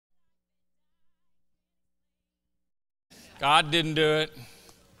God didn't do it.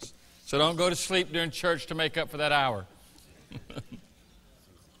 So don't go to sleep during church to make up for that hour.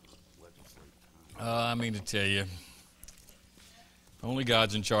 I mean to tell you, only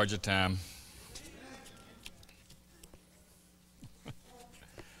God's in charge of time.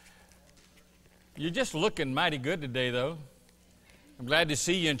 You're just looking mighty good today, though. I'm glad to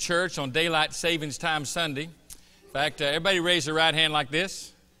see you in church on Daylight Savings Time Sunday. In fact, everybody raise their right hand like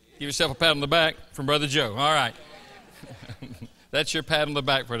this. Give yourself a pat on the back from Brother Joe. All right. That's your pat on the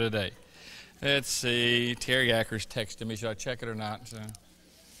back for today. Let's see. Terry Acker's texting me. Should I check it or not?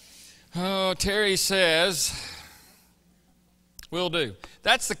 Oh, Terry says, will do.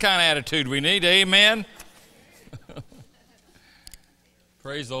 That's the kind of attitude we need. Amen.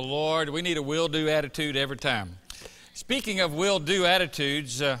 Praise the Lord. We need a will-do attitude every time. Speaking of will-do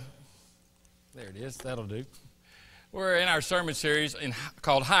attitudes, there it is. That'll do. We're in our sermon series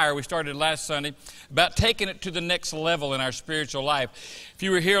called Higher. We started last Sunday about taking it to the next level in our spiritual life. If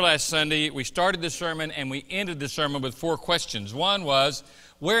you were here last Sunday, we started the sermon and we ended the sermon with 4 questions. One was,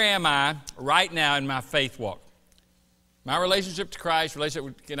 where am I right now in my faith walk? My relationship to Christ,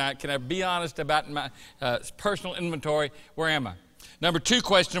 can I be honest about my personal inventory? Where am I? Number 2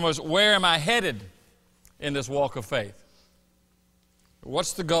 question was, where am I headed in this walk of faith?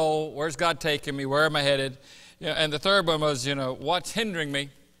 What's the goal? Where's God taking me? Where am I headed? And the third one was, what's hindering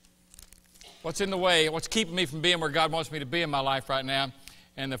me? What's in the way? What's keeping me from being where God wants me to be in my life right now?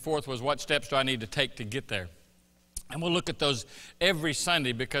 And the fourth was, what steps do I need to take to get there? And we'll look at those every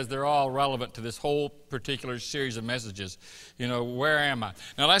Sunday because they're all relevant to this whole particular series of messages. Where am I?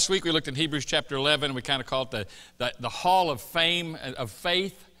 Now, last week we looked at Hebrews chapter 11. We kind of call it the Hall of Fame of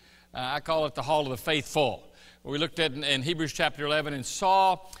Faith. I call it the Hall of the Faithful. We looked at in Hebrews chapter 11 and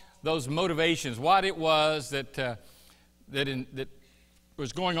saw those motivations, what it was that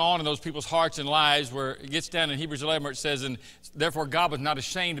was going on in those people's hearts and lives, where it gets down in Hebrews 11 where it says, and therefore God was not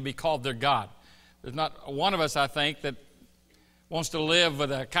ashamed to be called their God. There's not one of us, I think, that wants to live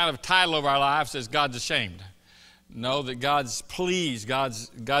with a kind of title of our life that says God's ashamed. No, that God's pleased,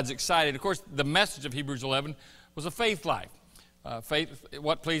 God's excited. Of course, the message of Hebrews 11 was a faith life. Faith,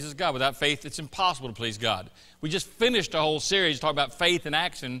 what pleases God. Without faith, it's impossible to please God. We just finished a whole series talking about faith in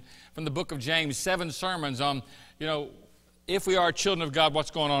action from the book of James, 7 sermons on, if we are children of God, what's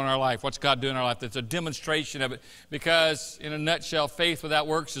going on in our life? What's God doing in our life? That's a demonstration of it. Because, in a nutshell, faith without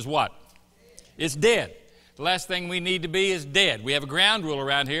works is what? It's dead. The last thing we need to be is dead. We have a ground rule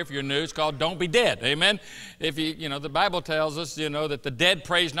around here, if you're new, it's called don't be dead. Amen? If the Bible tells us, that the dead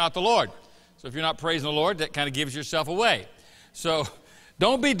praise not the Lord. So if you're not praising the Lord, that kind of gives yourself away. So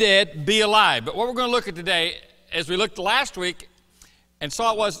don't be dead, be alive. But what we're going to look at today, as we looked last week and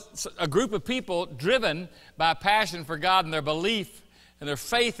saw it was a group of people driven by a passion for God and their belief and their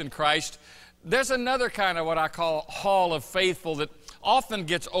faith in Christ, there's another kind of what I call Hall of Faithful that often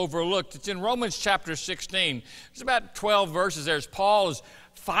gets overlooked. It's in Romans chapter 16. There's about 12 verses there as Paul is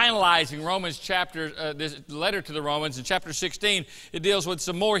finalizing Romans chapter, this letter to the Romans. In chapter 16, it deals with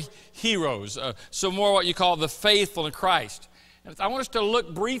some more heroes, some more what you call the faithful in Christ. And I want us to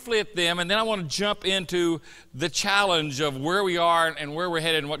look briefly at them, and then I want to jump into the challenge of where we are and where we're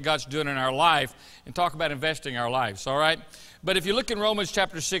headed and what God's doing in our life and talk about investing our lives, all right? But if you look in Romans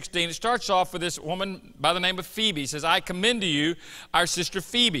chapter 16, it starts off with this woman by the name of Phoebe. It says, I commend to you our sister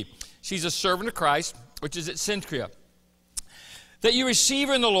Phoebe. She's a servant of Christ, which is at Cenchrea, that you receive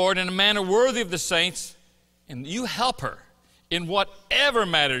her in the Lord in a manner worthy of the saints, and you help her in whatever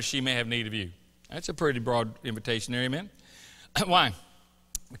matters she may have need of you. That's a pretty broad invitation there, amen? Why?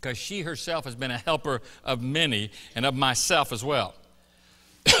 Because she herself has been a helper of many and of myself as well.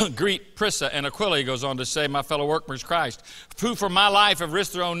 Greet Prisca and Aquila, he goes on to say, my fellow workers Christ, who for my life have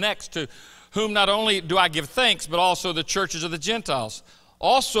risked their own necks, to whom not only do I give thanks, but also the churches of the Gentiles.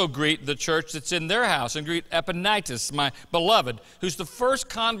 Also greet the church that's in their house, and greet Epaphras, my beloved, who's the first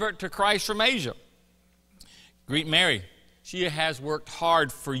convert to Christ from Asia. Greet Mary. She has worked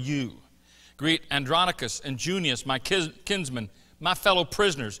hard for you. Greet Andronicus and Junius, my kinsmen, my fellow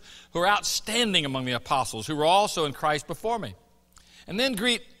prisoners, who are outstanding among the apostles, who were also in Christ before me. And then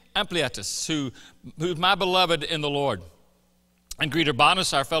greet Ampliatus, who's my beloved in the Lord. And greet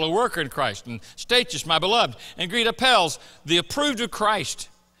Urbanus, our fellow worker in Christ, and Stachys, my beloved. And greet Apelles, the approved of Christ.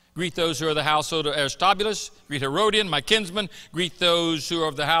 Greet those who are of the household of Aristobulus. Greet Herodian, my kinsman. Greet those who are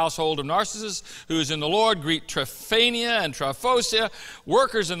of the household of Narcissus, who is in the Lord. Greet Tryphania and Tryphosa,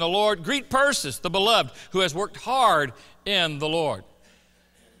 workers in the Lord. Greet Persis, the beloved, who has worked hard in the Lord.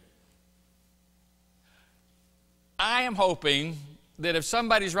 I am hoping that if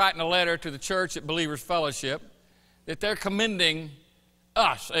somebody's writing a letter to the church at Believers Fellowship, that they're commending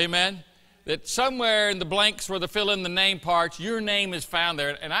us, amen, that somewhere in the blanks where they fill in the name parts, your name is found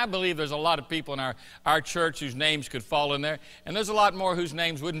there. And I believe there's a lot of people in our church whose names could fall in there. And there's a lot more whose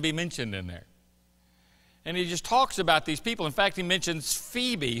names wouldn't be mentioned in there. And he just talks about these people. In fact, he mentions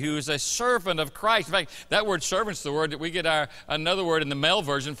Phoebe, who is a servant of Christ. In fact, that word servant's the word that we get another word in the male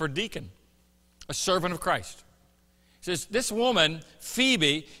version for deacon, a servant of Christ. He says, this woman,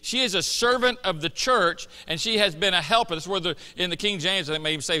 Phoebe, she is a servant of the church, and she has been a helper. This word in the King James, they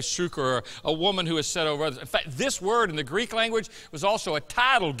may even say shukar, or a woman who is set over others. In fact, this word in the Greek language was also a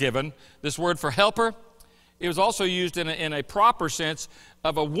title given, this word for helper. It was also used in a proper sense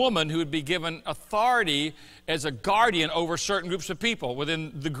of a woman who would be given authority as a guardian over certain groups of people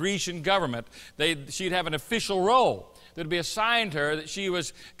within the Grecian government. She'd have an official role that would be assigned her, that she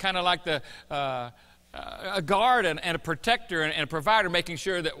was kind of like a guard and a protector and a provider, making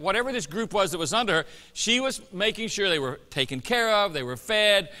sure that whatever this group was that was under her, she was making sure they were taken care of, they were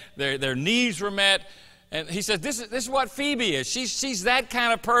fed, their needs were met. And he says, this is what Phoebe is. She's that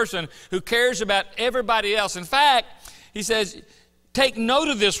kind of person who cares about everybody else. In fact, he says, take note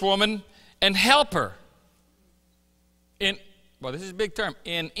of this woman and help her. Well, this is a big term,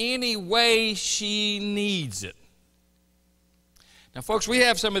 in any way she needs it. Now, folks, we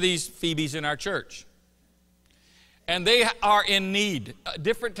have some of these Phoebes in our church. And they are in need,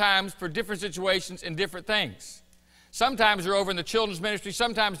 different times for different situations and different things. Sometimes they're over in the children's ministry.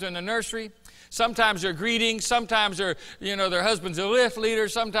 Sometimes they're in the nursery. Sometimes they're greeting. Sometimes they're, their husband's a lift leader.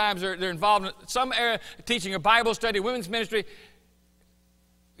 Sometimes they're involved in some area, teaching a Bible study, women's ministry.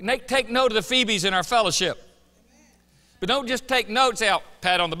 Take note of the Phoebes in our fellowship. But don't just take notes, say, oh,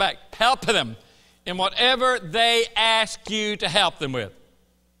 pat on the back. Help them in whatever they ask you to help them with.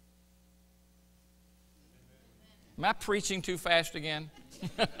 Am I preaching too fast again?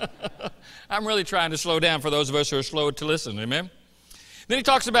 I'm really trying to slow down for those of us who are slow to listen. Amen? Then he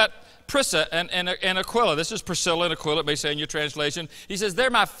talks about Prisca and Aquila. This is Priscilla and Aquila, it may say in your translation. He says,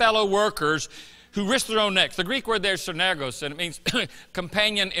 they're my fellow workers who risk their own necks. The Greek word there is synergos, and it means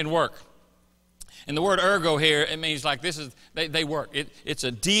companion in work. And the word ergo here, it means like they work. It's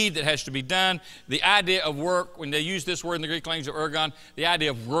a deed that has to be done. The idea of work, when they use this word in the Greek language of ergon, the idea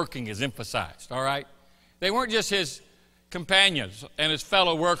of working is emphasized, all right? They weren't just his companions and his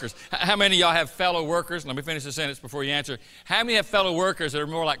fellow workers. How many of y'all have fellow workers? Let me finish the sentence before you answer. How many have fellow workers that are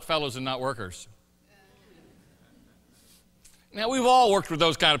more like fellows and not workers? Now, we've all worked with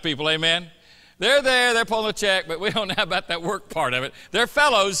those kind of people, amen? They're there, they're pulling a check, but we don't know about that work part of it. They're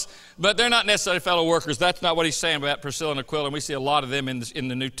fellows, but they're not necessarily fellow workers. That's not what he's saying about Priscilla and Aquila, and we see a lot of them in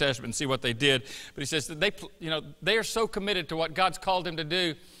the New Testament and see what they did. But he says that they are so committed to what God's called them to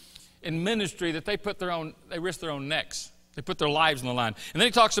do in ministry that they risk their own necks. They put their lives on the line. And then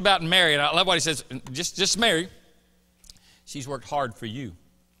he talks about Mary, and I love what he says, just Mary, she's worked hard for you.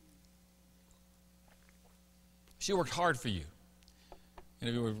 She worked hard for you. And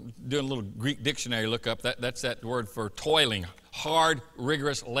if you were doing a little Greek dictionary lookup, that's that word for toiling, hard,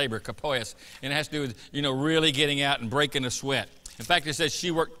 rigorous labor, kapoios. And it has to do with, really getting out and breaking a sweat. In fact, it says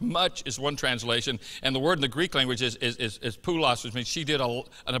she worked much is one translation, and the word in the Greek language is poulos, which means she did an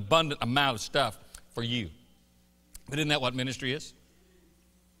abundant amount of stuff for you. But isn't that what ministry is?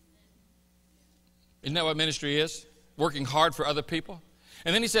 Isn't that what ministry is? Working hard for other people?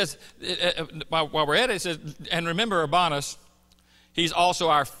 And then he says, while we're at it, he says, and remember Urbanus, he's also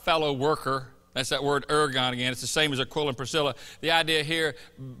our fellow worker. That's that word ergon again. It's the same as Aquila and Priscilla. The idea here,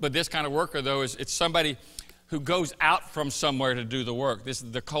 but this kind of worker, though, is it's somebody who goes out from somewhere to do the work. This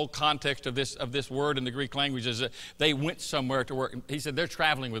is the whole context of this word in the Greek language is that they went somewhere to work. He said, they're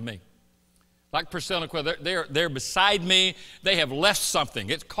traveling with me. Like Priscilla and Aquila, they're beside me. They have left something.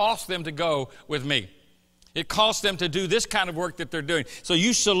 It cost them to go with me. It cost them to do this kind of work that they're doing. So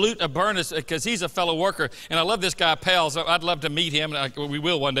you salute Urbanus because he's a fellow worker. And I love this guy, Pels. I'd love to meet him. We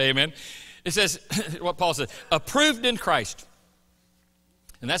will one day, amen. It says, what Paul says, approved in Christ.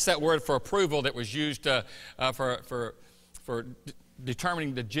 And that's that word for approval that was used for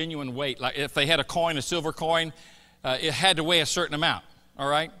determining the genuine weight. Like if they had a coin, a silver coin, it had to weigh a certain amount, all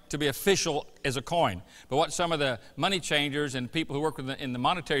right, to be official as a coin. But what some of the money changers and people who work in the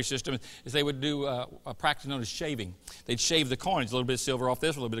monetary system is they would do a practice known as shaving. They'd shave the coins, a little bit of silver off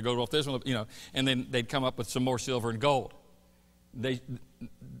this one, a little bit of gold off this one, and then they'd come up with some more silver and gold.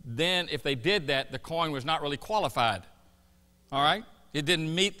 Then if they did that, the coin was not really qualified, all right? It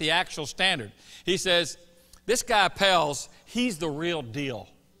didn't meet the actual standard. He says, this guy Pels, he's the real deal.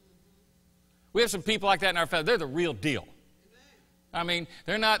 We have some people like that in our family. They're the real deal. I mean,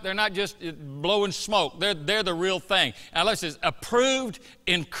 they're not just blowing smoke. They're the real thing. And it says, approved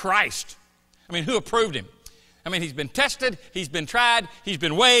in Christ. I mean, who approved him? I mean, he's been tested, he's been tried, he's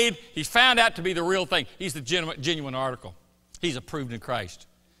been weighed, he's found out to be the real thing. He's the genuine article. He's approved in Christ.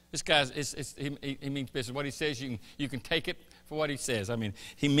 This guy's, he means business. What he says, you can take it for what he says. I mean,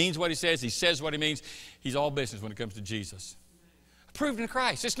 he means what he says what he means. He's all business when it comes to Jesus. Approved in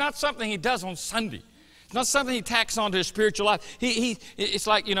Christ. It's not something he does on Sunday. It's not something he tacks onto his spiritual life. It's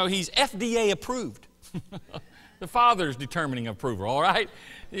like, he's FDA approved. The Father's determining approval, all right?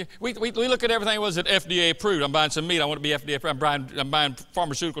 We look at everything, was it FDA approved? I'm buying some meat, I want to be FDA approved. I'm buying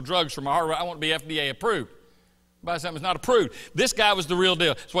pharmaceutical drugs for my heart, I want to be FDA approved. Buy something that's not approved. This guy was the real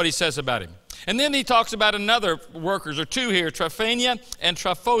deal. That's what he says about him. And then he talks about another workers, or two here, Tryphenia and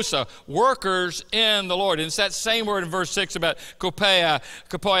Tryphosa, workers in the Lord. And it's that same word in verse 6 about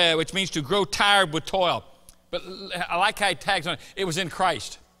kopoia, which means to grow tired with toil. But I like how he tags on it. It was in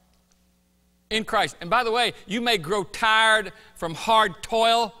Christ. In Christ. And by the way, you may grow tired from hard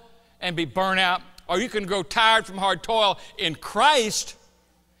toil and be burnt out, or you can grow tired from hard toil in Christ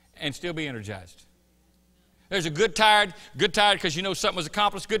and still be energized. There's a good tired because you know something was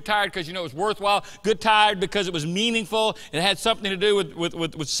accomplished, good tired because you know it was worthwhile, good tired because it was meaningful, and it had something to do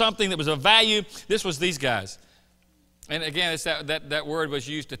with something that was of value. This was these guys. And again, it's that word was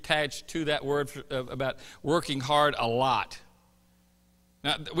used attached to that word about working hard a lot.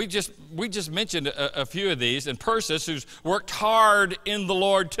 Now, we just mentioned a few of these, and Persis, who's worked hard in the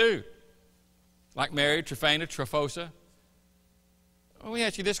Lord too, like Mary, Tryphena, Tryphosa. Let me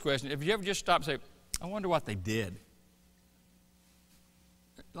ask you this question. Have you ever just stopped and say, I wonder what they did?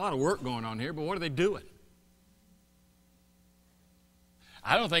 A lot of work going on here, but what are they doing?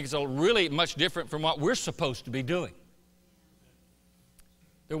 I don't think it's really much different from what we're supposed to be doing.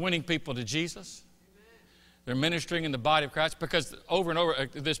 They're winning people to Jesus. They're ministering in the body of Christ, because over and over,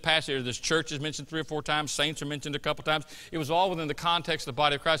 this passage, this church is mentioned 3 or 4 times, saints are mentioned a couple times. It was all within the context of the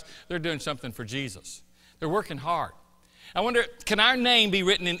body of Christ. They're doing something for Jesus. They're working hard. I wonder, can our name be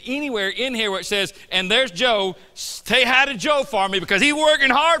written in anywhere in here where it says, and there's Joe, say hi to Joe for me because he's working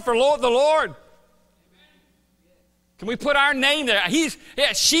hard for the Lord. Can we put our name there? She's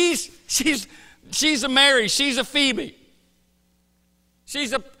a Mary, she's a Phoebe.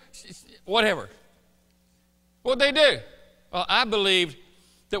 She's a whatever. What'd they do? Well, I believe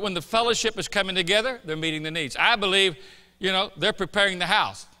that when the fellowship is coming together, they're meeting the needs. I believe, they're preparing the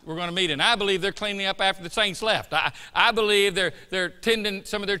house we're going to meet in. I believe they're cleaning up after the saints left. I believe they're tending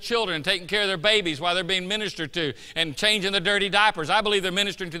some of their children and taking care of their babies while they're being ministered to and changing the dirty diapers. I believe they're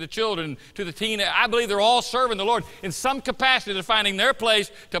ministering to the children, to the teen. I believe they're all serving the Lord in some capacity to finding their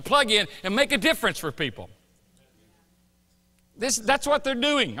place to plug in and make a difference for people. That's what they're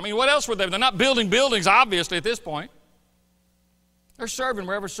doing. I mean, what else would they? They're not building buildings, obviously, at this point. They're serving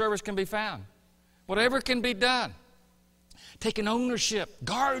wherever service can be found. Whatever can be done. Taking ownership,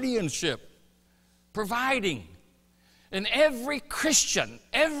 guardianship, providing. And every Christian,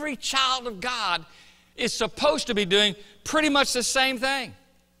 every child of God is supposed to be doing pretty much the same thing.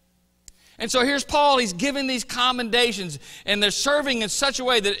 And so here's Paul. He's giving these commendations, and they're serving in such a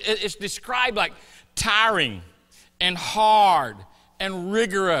way that it's described like tiring and hard and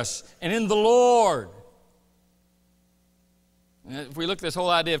rigorous and in the Lord. And if we look at this whole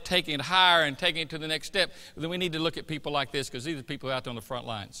idea of taking it higher and taking it to the next step, then we need to look at people like this, because these are people out there on the front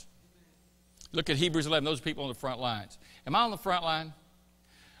lines. Look at Hebrews 11. Those are people on the front lines. Am I on the front line?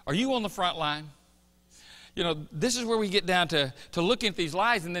 Are you on the front line? This is where we get down to looking at these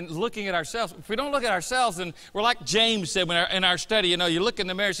lives and then looking at ourselves. If we don't look at ourselves, then we're like James said in our study. You look in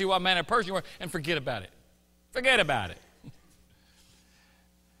the mirror, see what manner of person you are, and forget about it. Forget about it.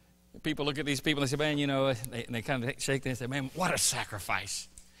 People look at these people and they say, man, they kind of shake their head and say, man, what a sacrifice.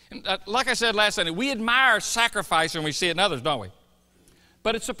 And like I said last Sunday, we admire sacrifice when we see it in others, don't we?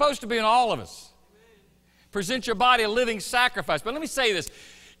 But it's supposed to be in all of us. Present your body a living sacrifice. But let me say this.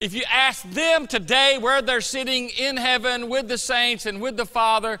 If you ask them today where they're sitting in heaven with the saints and with the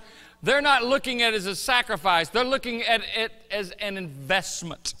Father, they're not looking at it as a sacrifice. They're looking at it as an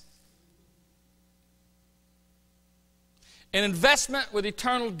investment. An investment with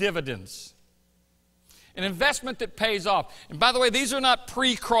eternal dividends. An investment that pays off. And by the way, these are not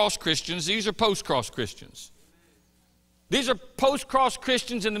pre-cross Christians. These are post-cross Christians. These are post-cross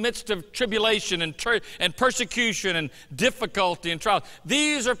Christians in the midst of tribulation and persecution and difficulty and trial.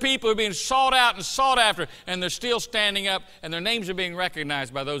 These are people who are being sought out and sought after, and they're still standing up, and their names are being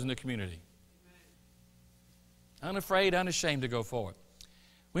recognized by those in the community. Unafraid, unashamed to go forward.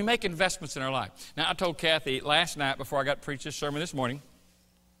 We make investments in our life. Now, I told Kathy last night before I got to preach this sermon this morning,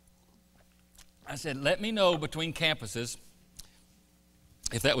 I said, let me know between campuses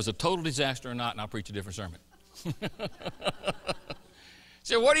if that was a total disaster or not, and I'll preach a different sermon.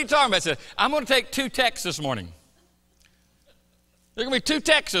 said, what are you talking about? I said, I'm going to take 2 texts this morning. There are going to be 2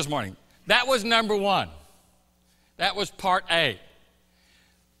 texts this morning. That was number 1. That was part A.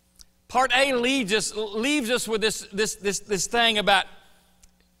 Part A leaves us with this thing about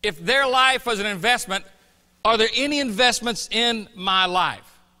if their life was an investment, are there any investments in my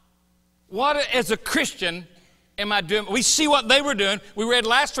life? What, as a Christian, am I doing? We see what they were doing. We read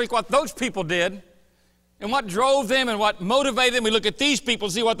last week what those people did and what drove them and what motivated them. We look at these people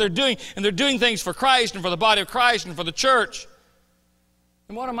and see what they're doing, and they're doing things for Christ and for the body of Christ and for the church.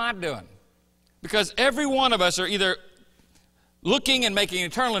 And what am I doing? Because every one of us are either looking and making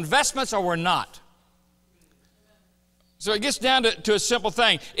eternal investments or we're not. So it gets down to a simple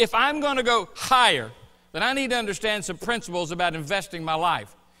thing. If I'm going to go higher, then I need to understand some principles about investing my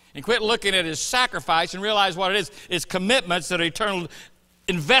life and quit looking at it as sacrifice and realize what it is. It's commitments that are eternal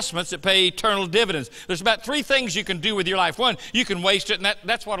investments that pay eternal dividends. There's about 3 things you can do with your life. 1, you can waste it, and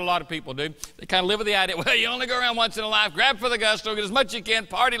that's what a lot of people do. They kind of live with the idea, well, you only go around once in a life, grab for the gusto, get as much as you can,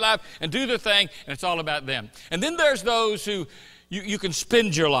 party life, and do their thing, and it's all about them. And then there's those who you can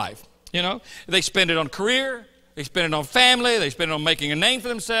spend your life. You know, they spend it on career, they spend it on family, they spend it on making a name for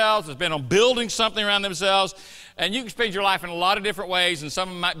themselves, they spend it on building something around themselves, and you can spend your life in a lot of different ways, and some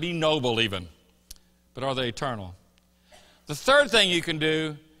of them might be noble even, but are they eternal? The third thing you can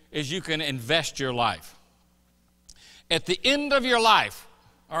do is you can invest your life. At the end of your life,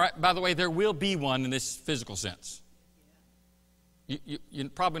 all right, by the way, there will be one in this physical sense. You're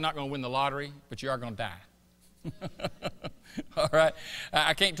probably not going to win the lottery, but you are going to die. All right?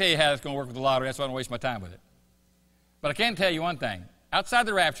 I can't tell you how it's going to work with the lottery. That's why I don't waste my time with it. But I can tell you one thing. Outside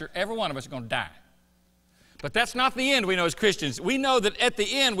the rapture, every one of us is going to die. But that's not the end we know as Christians. We know that at the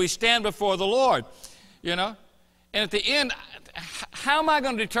end we stand before the Lord, you know. And at the end, how am I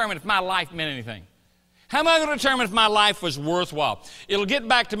going to determine if my life meant anything? How am I going to determine if my life was worthwhile? It'll get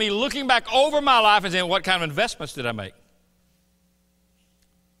back to me looking back over my life and saying, what kind of investments did I make?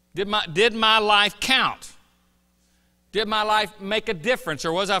 Did my life count? Did my life make a difference,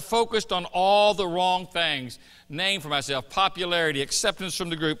 or was I focused on all the wrong things? Name for myself, popularity, acceptance from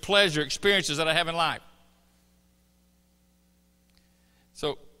the group, pleasure, experiences that I have in life.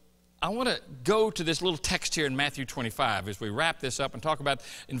 So I want to go to this little text here in Matthew 25 as we wrap this up and talk about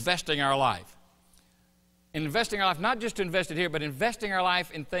investing our life. And investing our life, not just to invest it here, but investing our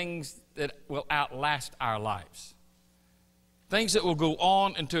life in things that will outlast our lives. Things that will go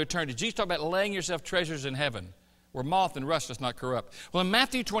on into eternity. Jesus talked about laying yourself treasures in heaven, where moth and rust does not corrupt. Well, in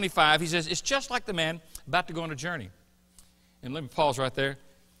Matthew 25, he says, it's just like the man about to go on a journey. And let me pause right there.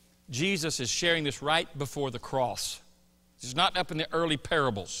 Jesus is sharing this right before the cross. This is not up in the early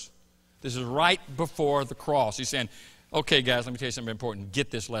parables. This is right before the cross. He's saying, okay, guys, let me tell you something important. Get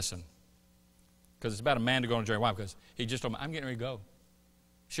this lesson. Because it's about a man to go on a journey. Why? Because he just told me, I'm getting ready to go.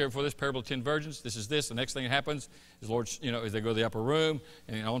 Share before this parable of 10 virgins. This is this. The next thing that happens is, Lord, you know, as they go to the upper room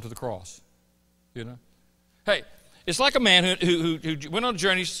and on to the cross. You know? Hey, it's like a man who went on a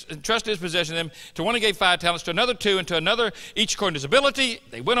journey, entrusted his possession to them. To one he gave 5 talents, to another 2, and to another each according to his ability.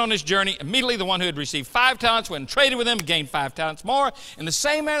 They went on this journey. Immediately the one who had received 5 talents went and traded with them and gained 5 talents more. In the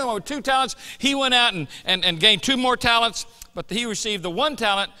same manner, the one with 2 talents, he went out and gained 2 more talents. But he received the 1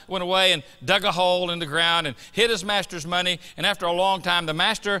 talent, went away and dug a hole in the ground and hid his master's money. And after a long time, the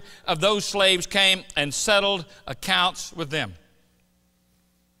master of those slaves came and settled accounts with them.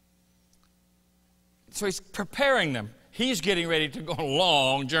 So he's preparing them. He's getting ready to go on a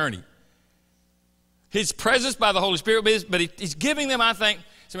long journey. His presence by the Holy Spirit, but he's giving them, I think,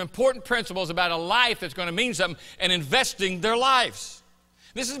 some important principles about a life that's going to mean something and investing their lives.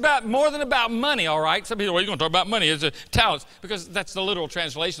 This is about more than about money, all right? Some people, well, you're going to talk about money. It's talents, because that's the literal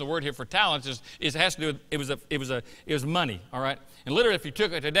translation of the word here for talents. It has to do with, it was money, all right? And literally, if you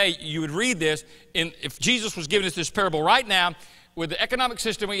took it today, you would read this, if Jesus was giving us this parable right now, with the economic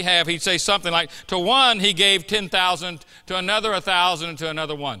system we have, he'd say something like, to one he gave 10,000, to another 1,000, and to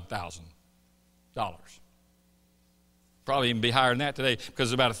another $1,000. Probably even be higher than that today,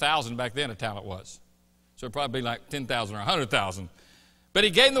 because about 1,000 back then a talent was. So it'd probably be like 10,000 or 100,000. But he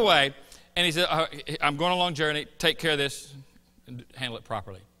gave them away, and he said, I'm going on a long journey, take care of this, and handle it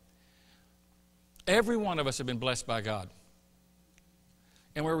properly. Every one of us have been blessed by God.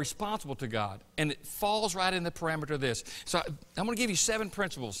 And we're responsible to God. And it falls right in the parameter of this. So I'm going to give you 7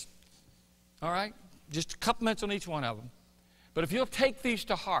 principles. All right? Just a couple minutes on each one of them. But if you'll take these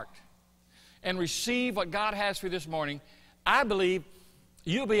to heart and receive what God has for you this morning, I believe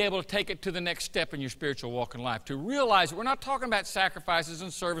you'll be able to take it to the next step in your spiritual walk in life. To realize that we're not talking about sacrifices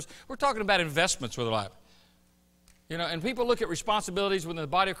and service. We're talking about investments with life. You know, and people look at responsibilities within the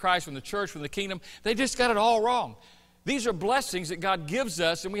body of Christ, within the church, within the kingdom. They just got it all wrong. These are blessings that God gives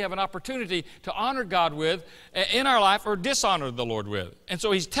us, and we have an opportunity to honor God with in our life or dishonor the Lord with. And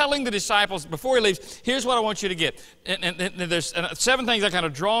so he's telling the disciples before he leaves, here's what I want you to get. And there's 7 things I kind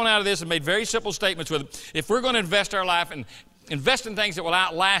of drawn out of this and made very simple statements with it. If we're going to invest our life and invest in things that will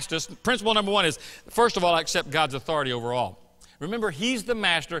outlast us, principle number 1 is, first of all, accept God's authority over all. Remember, he's the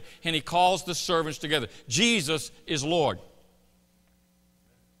master, and he calls the servants together. Jesus is Lord.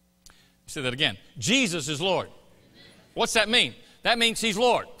 Say that again. Jesus is Lord. What's that mean? That means he's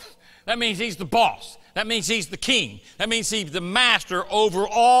Lord. That means he's the boss. That means he's the king. That means he's the master over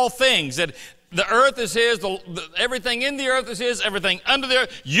all things. That the earth is his, everything in the earth is his, everything under the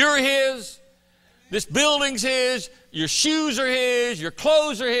earth, you're his. This building's his, your shoes are his, your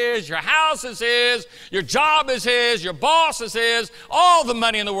clothes are his, your house is his, your job is his, your boss is his, all the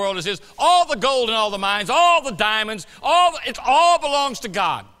money in the world is his, all the gold in all the mines, all the diamonds, it all belongs to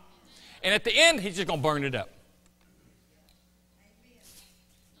God. And at the end, he's just going to burn it up.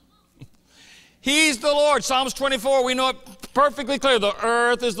 He's the Lord. Psalms 24, we know it perfectly clear. The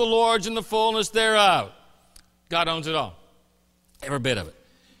earth is the Lord's and the fullness thereof. God owns it all. Every bit of it.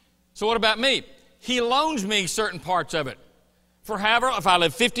 So what about me? He loans me certain parts of it. For however, if I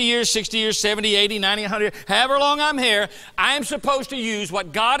live 50 years, 60 years, 70, 80, 90, 100, however long I'm here, I am supposed to use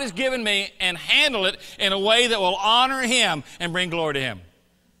what God has given me and handle it in a way that will honor him and bring glory to him.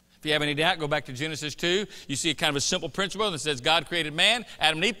 If you have any doubt, go back to Genesis 2. You see a kind of a simple principle that says God created man,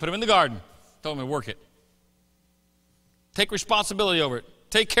 Adam and Eve, put him in the garden. Told him to work it. Take responsibility over it.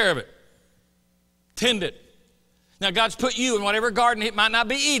 Take care of it. Tend it. Now, God's put you in whatever garden. It might not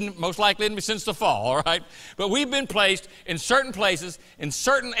be Eden, most likely since the fall, all right? But we've been placed in certain places, in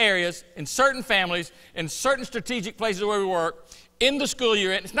certain areas, in certain families, in certain strategic places where we work, in the school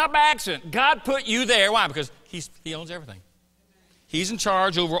you're in. It's not by accident. God put you there. Why? Because he owns everything. He's in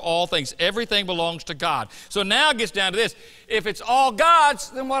charge over all things. Everything belongs to God. So now it gets down to this. If it's all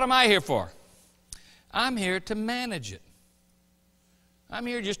God's, then what am I here for? I'm here to manage it. I'm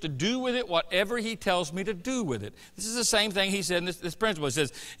here just to do with it whatever he tells me to do with it. This is the same thing he said in this principle.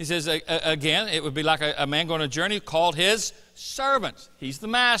 He says again, it would be like a man going on a journey called his servants. He's the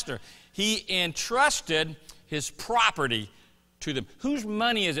master. He entrusted his property to them. Whose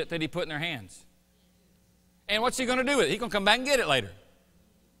money is it that he put in their hands? And what's he going to do with it? He's going to come back and get it later.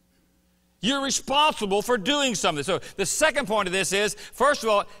 You're responsible for doing something. So the second point of this is, first of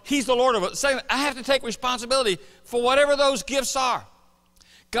all, he's the Lord of it. Second, I have to take responsibility for whatever those gifts are.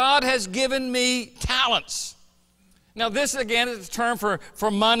 God has given me talents. Now this again is a term for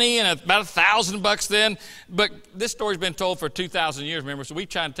money, and it's about $1,000 then, but this story's been told for 2,000 years, remember, so we've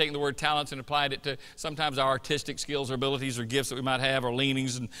tried to take the word talents and applied it to sometimes our artistic skills or abilities or gifts that we might have or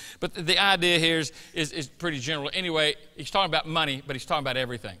leanings, but the idea here is pretty general. Anyway, he's talking about money, but he's talking about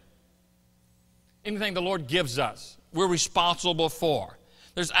everything. Anything the Lord gives us, we're responsible for.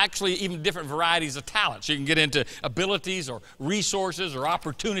 There's actually even different varieties of talents. You can get into abilities or resources or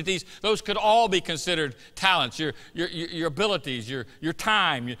opportunities. Those could all be considered talents. Your abilities, your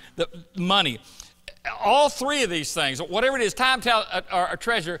time, the money. All three of these things, whatever it is, time, talent, or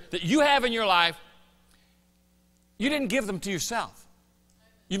treasure that you have in your life, you didn't give them to yourself.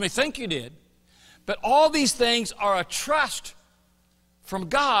 You may think you did, but all these things are a trust from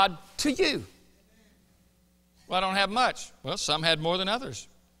God to you. Well, I don't have much. Well, some had more than others.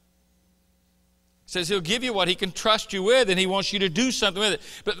 He says he'll give you what he can trust you with, and he wants you to do something with it.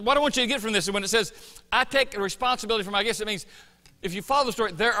 But what I want you to get from this is when it says, I take responsibility for my gifts, it means, if you follow the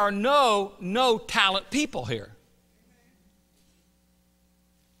story, there are no talent people here.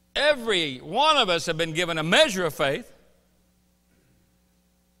 Every one of us have been given a measure of faith.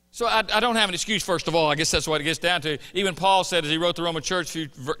 So I don't have an excuse, first of all. I guess that's what it gets down to. Even Paul said, as he wrote the Roman church a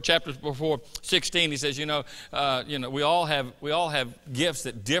few chapters before 16, he says, we all have gifts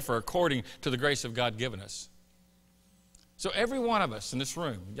that differ according to the grace of God given us. So every one of us in this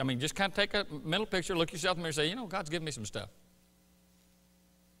room, I mean, just kind of take a mental picture, look yourself in the mirror and say, God's given me some stuff.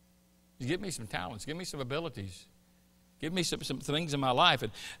 He's given me some talents, given me some abilities. Give me some things in my life.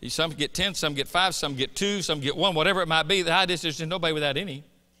 And some get 10, some get 5, some get 2, some get 1, whatever it might be. The idea is there's nobody without any.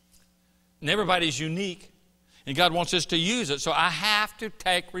 And everybody's unique, and God wants us to use it. So I have to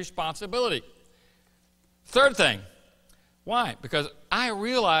take responsibility. Third thing, why? Because I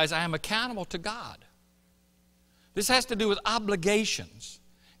realize I am accountable to God. This has to do with obligations.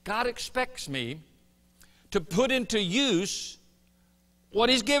 God expects me to put into use what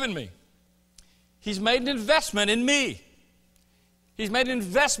he's given me. He's made an investment in me. He's made an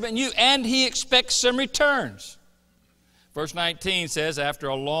investment in you, and he expects some returns. Verse 19 says, after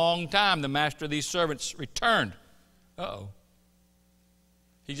a long time, the master of these servants returned. Uh-oh.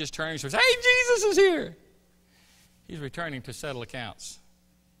 He just turned and says, hey, Jesus is here. He's returning to settle accounts.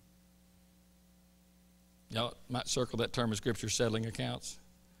 Y'all might circle that term in Scripture, settling accounts.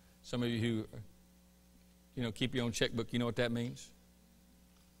 Some of you who, keep your own checkbook, you know what that means?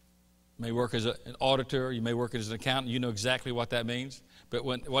 You may work as an auditor, you may work as an accountant, you know exactly what that means. But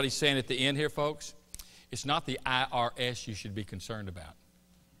what he's saying at the end here, folks, it's not the IRS you should be concerned about.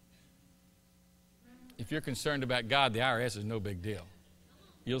 If you're concerned about God, the IRS is no big deal.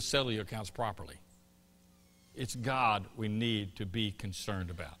 You'll settle your accounts properly. It's God we need to be concerned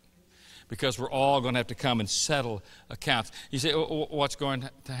about, because we're all going to have to come and settle accounts. You say, what's going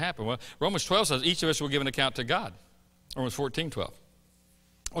to happen? Well, Romans 12 says each of us will give an account to God. Romans 14:12.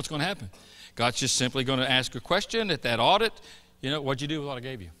 What's going to happen? God's just simply going to ask a question at that audit. What'd you do with what I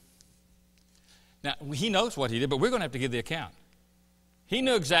gave you? Now, he knows what he did, but we're going to have to give the account. He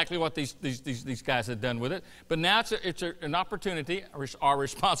knew exactly what these guys had done with it, but now it's an opportunity, our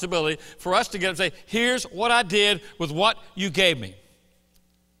responsibility, for us to get up and say, here's what I did with what you gave me.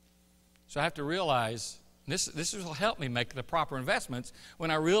 So I have to realize, this will help me make the proper investments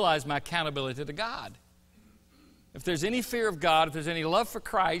when I realize my accountability to God. If there's any fear of God, if there's any love for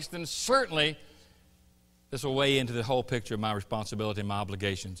Christ, then certainly this will weigh into the whole picture of my responsibility and my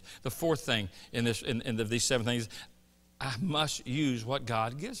obligations. The fourth thing in these 7 things, I must use what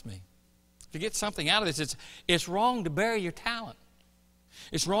God gives me. To get something out of this, it's wrong to bury your talent.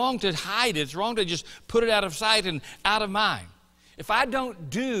 It's wrong to hide it. It's wrong to just put it out of sight and out of mind. If I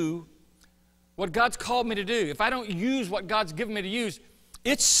don't do what God's called me to do, if I don't use what God's given me to use,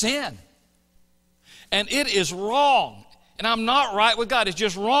 it's sin. And it is wrong. And I'm not right with God. It's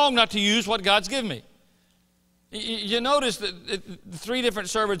just wrong not to use what God's given me. You notice that the 3 different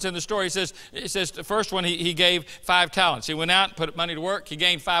servants in the story. It says the first one, he gave 5 talents. He went out and put money to work. He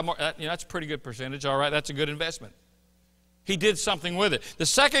gained 5 more. That's a pretty good percentage. All right, that's a good investment. He did something with it. The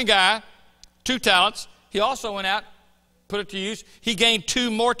second guy, 2 talents. He also went out, put it to use. He gained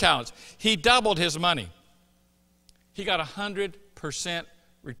 2 more talents. He doubled his money. He got 100%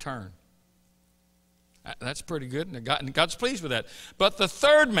 return. That's pretty good, and God's pleased with that. But the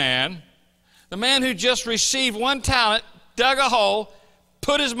third man, the man who just received 1 talent, dug a hole,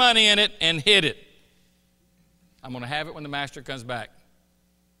 put his money in it, and hid it. I'm going to have it when the master comes back.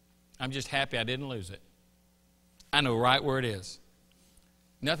 I'm just happy I didn't lose it. I know right where it is.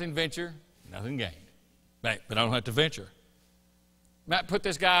 Nothing venture, nothing gained. But I don't have to venture. Matt put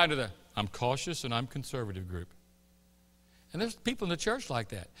this guy under the I'm cautious and I'm conservative group. And there's people in the church like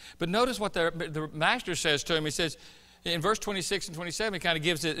that. But notice what the master says to him. He says, in verse 26 and 27, he kind of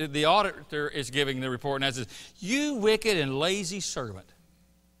gives it, the auditor is giving the report, and it says, you wicked and lazy servant.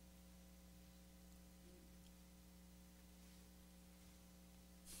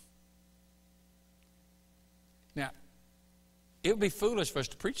 Now, it would be foolish for us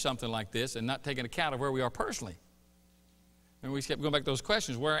to preach something like this and not take into account of where we are personally. And we kept going back to those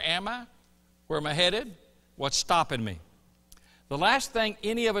questions. Where am I? Where am I headed? What's stopping me? The last thing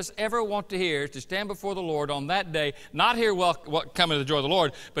any of us ever want to hear is to stand before the Lord on that day, not hear what coming to the joy of the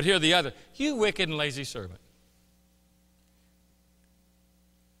Lord, but hear the other. You wicked and lazy servant.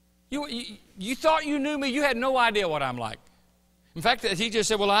 You thought you knew me. You had no idea what I'm like. In fact, he just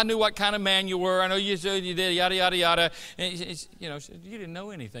said, well, I knew what kind of man you were. I know you said you did, yada, yada, yada. And you didn't know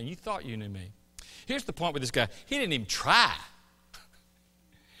anything. You thought you knew me. Here's the point with this guy. He didn't even try.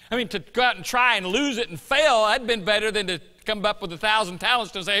 I mean, to go out and try and lose it and fail, that'd been better than to come up with 1,000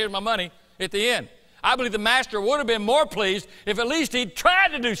 talents to say, here's my money at the end. I believe the master would have been more pleased if at least he'd tried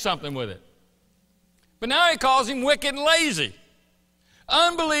to do something with it. But now he calls him wicked and lazy.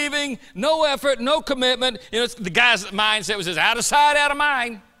 Unbelieving, no effort, no commitment. The guy's mindset was out of sight, out of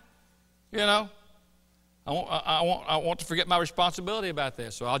mind. I want to forget my responsibility about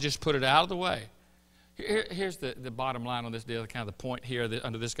this, so I'll just put it out of the way. Here's the bottom line on this deal, kind of the point here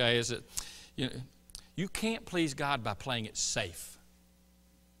under this guy is that you can't please God by playing it safe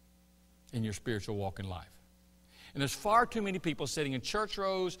in your spiritual walk in life. And there's far too many people sitting in church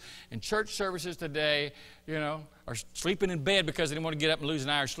rows and church services today, are sleeping in bed because they didn't want to get up and lose an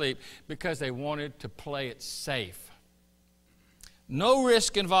hour's sleep because they wanted to play it safe. No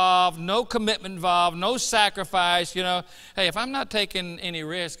risk involved, no commitment involved, no sacrifice, Hey, if I'm not taking any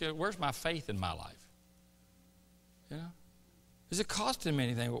risk, where's my faith in my life? Is it costing me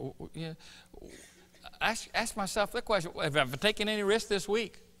anything? Ask myself that question. Have I taken any risk this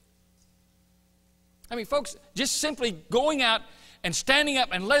week? I mean, folks, just simply going out and standing up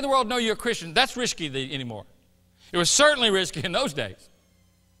and letting the world know you're a Christian, that's risky anymore. It was certainly risky in those days.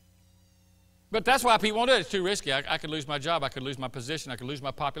 But that's why people won't do it. It's too risky. I could lose my job. I could lose my position. I could lose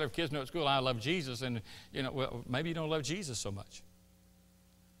my popularity. Kids know at school I love Jesus, and maybe you don't love Jesus so much.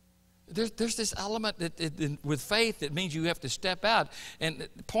 There's this element with faith that means you have to step out. And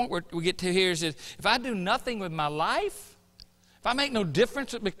the point where we get to here is if I do nothing with my life, if I make no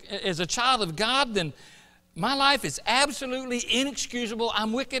difference as a child of God, then my life is absolutely inexcusable.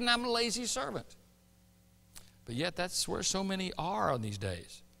 I'm wicked and I'm a lazy servant. But yet that's where so many are on these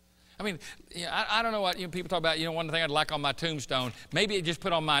days. I mean, I don't know what people talk about. One thing I'd like on my tombstone, maybe it just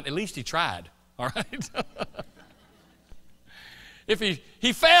put on mine, at least he tried. All right? If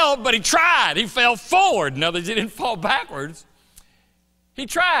he failed, but he tried. He fell forward. In other words, he didn't fall backwards. He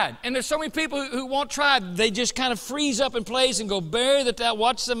tried. And there's so many people who won't try. They just kind of freeze up in place and go, bury the towel.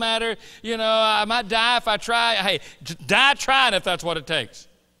 What's the matter? I might die if I try. Hey, die trying if that's what it takes.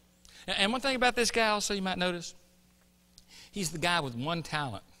 And one thing about this guy also you might notice, he's the guy with one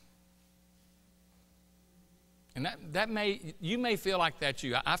talent. And you may feel like that's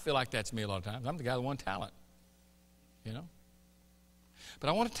you. I feel like that's me a lot of times. I'm the guy with one talent. But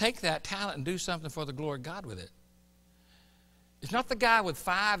I want to take that talent and do something for the glory of God with it. It's not the guy with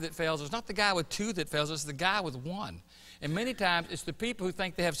 5 that fails. It's not the guy with 2 that fails. It's the guy with 1. And many times it's the people who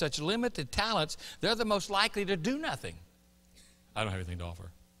think they have such limited talents, they're the most likely to do nothing. I don't have anything to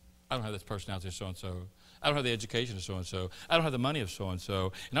offer. I don't have this personality of so-and-so. I don't have the education of so-and-so. I don't have the money of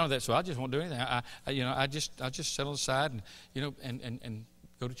so-and-so. And all of that, so I just won't do anything. I just settle aside and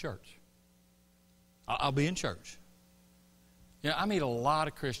go to church. I'll be in church. I meet a lot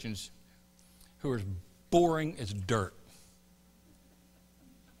of Christians who are as boring as dirt.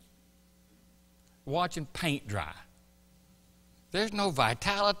 Watching paint dry. There's no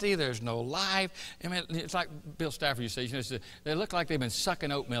vitality. There's no life. I mean, it's like Bill Stafford used to say, they look like they've been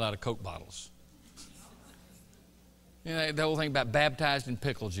sucking oatmeal out of Coke bottles. The whole thing about baptized in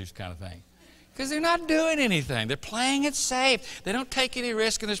pickle juice kind of thing. Because they're not doing anything. They're playing it safe. They don't take any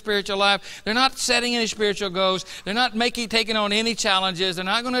risk in their spiritual life. They're not setting any spiritual goals. They're not taking on any challenges. They're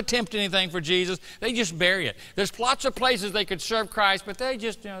not going to attempt anything for Jesus. They just bury it. There's lots of places they could serve Christ, but they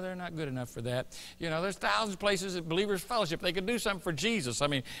just, they're not good enough for that. There's thousands of places at Believers Fellowship they could do something for Jesus. I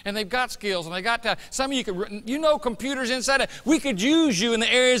mean, and they've got skills and they got talent. Some of you could, computers inside it. We could use you in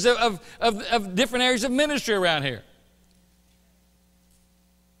the areas of different areas of ministry around here.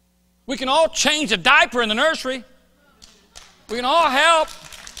 We can all change a diaper in the nursery. We can all help.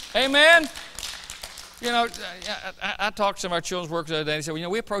 Amen. I talked to some of our children's workers the other day. They said,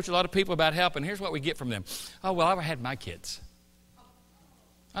 we approach a lot of people about help, and here's what we get from them. Oh, well, I've had my kids.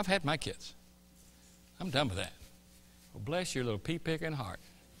 I've had my kids. I'm done with that. Well, bless your little pea-picking heart.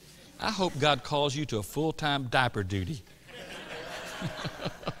 I hope God calls you to a full-time diaper duty.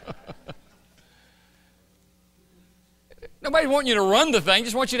 Nobody wants you to run the thing,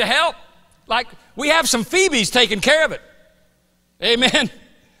 just wants you to help. Like, we have some Phoebes taking care of it. Amen.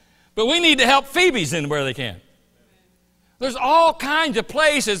 But we need to help Phoebes in where they can. There's all kinds of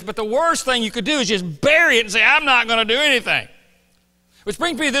places, but the worst thing you could do is just bury it and say, I'm not going to do anything. Which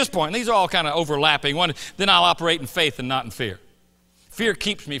brings me to this point, and these are all kind of overlapping. One, then I'll operate in faith and not in fear. Fear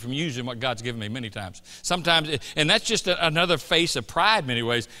keeps me from using what God's given me many times. Sometimes, and that's just another face of pride in many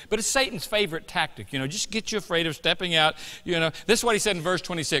ways, but it's Satan's favorite tactic. Just get you afraid of stepping out. This is what he said in verse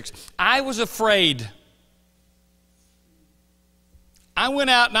 26. I was afraid. I went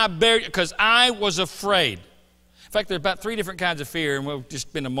out and I buried because I was afraid. In fact, there are about 3 different kinds of fear, and we'll just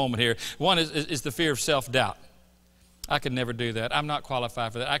spend a moment here. One is the fear of self-doubt. I could never do that. I'm not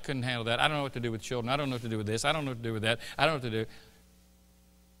qualified for that. I couldn't handle that. I don't know what to do with children. I don't know what to do with this. I don't know what to do with that. I don't know what to do.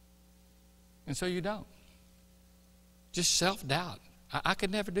 And so you don't. Just self-doubt. I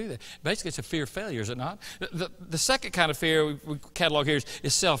could never do that. Basically, it's a fear of failure, is it not? The second kind of fear we catalog here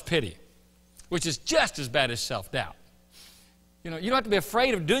is self-pity, which is just as bad as self-doubt. You don't have to be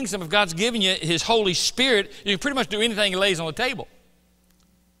afraid of doing something. If God's given you His Holy Spirit, you can pretty much do anything He lays on the table.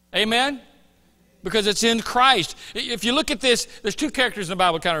 Amen? Because it's in Christ. If you look at this, there's 2 characters in the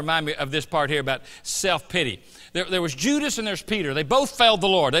Bible that kind of remind me of this part here about self-pity. There was Judas and there's Peter. They both failed the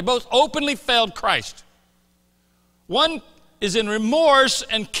Lord. They both openly failed Christ. One is in remorse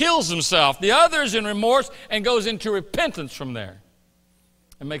and kills himself. The other is in remorse and goes into repentance from there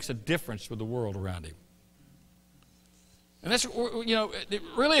and makes a difference with the world around him. And that's,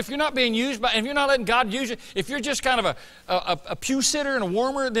 really, if you're not being used by, if you're not letting God use you, if you're just kind of a pew sitter and a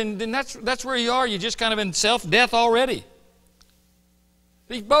warmer, then that's where you are. You're just kind of in self-death already.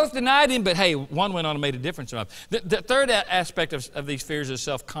 They both denied Him, but hey, one went on and made a difference in life. The third aspect of these fears is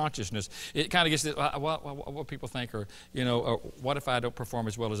self-consciousness. It kind of gets to what people think, or what if I don't perform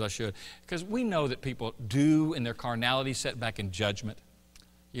as well as I should? Because we know that people do in their carnality set back in judgment.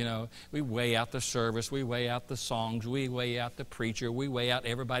 We weigh out the service, we weigh out the songs, we weigh out the preacher, we weigh out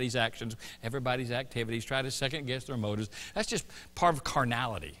everybody's actions, everybody's activities, try to second guess their motives. That's just part of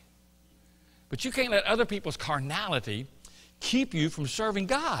carnality. But you can't let other people's carnality keep you from serving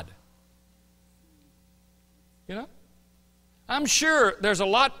God. You know? I'm sure there's a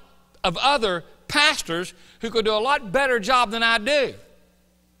lot of other pastors who could do a lot better job than I do,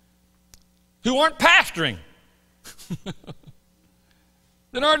 who aren't pastoring,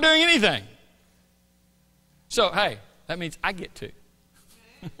 that aren't doing anything. So, hey, that means I get to.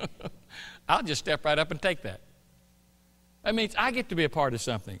 I'll just step right up and take that. That means I get to be a part of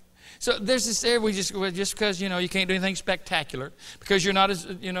something. So there's this area just because, you can't do anything spectacular, because you're not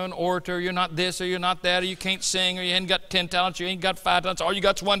an orator, you're not this or you're not that, or you can't sing, or you ain't got 10 talents, you ain't got 5 talents, all you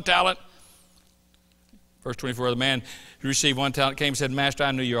got's 1 talent. Verse 24, the man who received 1 talent came and said, Master,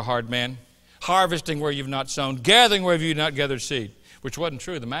 I knew you're a hard man, harvesting where you've not sown, gathering where you've not gathered seed. Which wasn't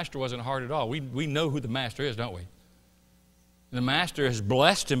true. The master wasn't hard at all. We know who the master is, don't we? The master has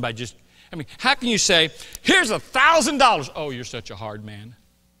blessed him by how can you say, here's $1,000. Oh, you're such a hard man.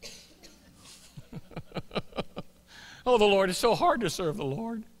 Oh, the Lord, it's so hard to serve the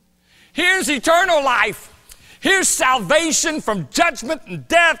Lord. Here's eternal life. Here's salvation from judgment and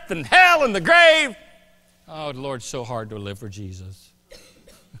death and hell and the grave. Oh, the Lord's so hard to live for Jesus.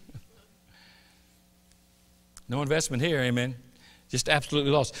 No investment here, amen. Just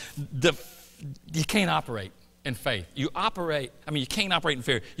absolutely lost. You can't operate in faith. You can't operate in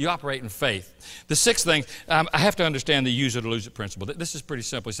fear. You operate in faith. The 6th thing, I have to understand the use it or lose it principle. This is pretty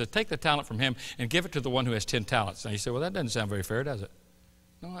simple. He said, take the talent from him and give it to the one who has 10 talents. Now you say, well, that doesn't sound very fair, does it?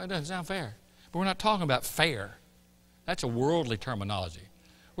 No, it doesn't sound fair. But we're not talking about fair. That's a worldly terminology.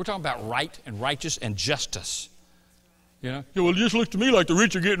 We're talking about right and righteous and justice. Yeah, well, it just looks to me like the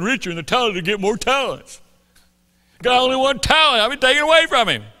rich are getting richer and the talented get more talents. Got only 1 talent. I've been taken away from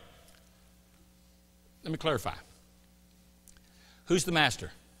him. Let me clarify. Who's the master?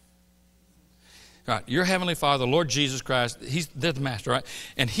 All right, your heavenly Father, Lord Jesus Christ, they're the master, right?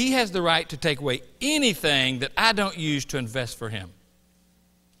 And he has the right to take away anything that I don't use to invest for him.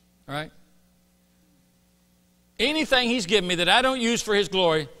 All right? Anything he's given me that I don't use for his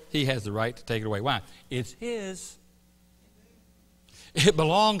glory, he has the right to take it away. Why? It's his. It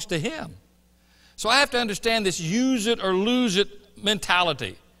belongs to him. So I have to understand this use it or lose it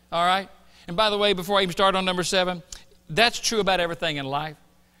mentality, all right? And by the way, before I even start on number 7, that's true about everything in life.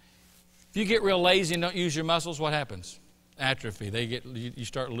 If you get real lazy and don't use your muscles, what happens? Atrophy. You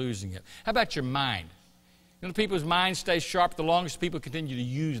start losing it. How about your mind? People's minds stay sharp the longest people continue to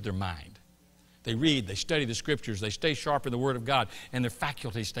use their mind. They read, they study the Scriptures, they stay sharp in the Word of God, and their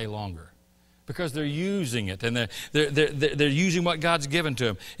faculties stay longer. Because they're using it, and they're using what God's given to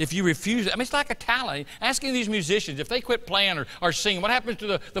them. If you refuse it, it's like a talent. Asking these musicians, if they quit playing or singing, what happens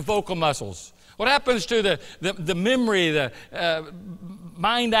to the vocal muscles? What happens to the memory, the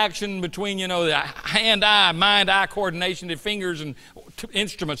mind action between, the hand-eye, mind-eye coordination, the fingers and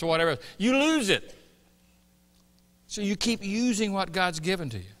instruments or whatever? You lose it. So you keep using what God's given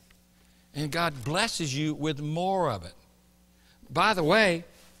to you. And God blesses you with more of it. By the way, you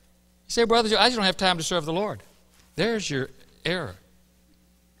say, brother, I just don't have time to serve the Lord. There's your error.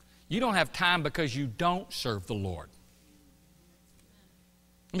 You don't have time because you don't serve the Lord.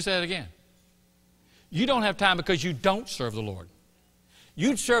 Let me say that again. You don't have time because you don't serve the Lord.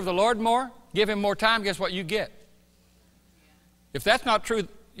 You'd serve the Lord more, give him more time, guess what you get? If that's not true,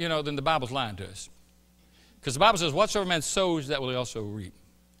 then the Bible's lying to us. Because the Bible says, whatsoever man sows, that will he also reap.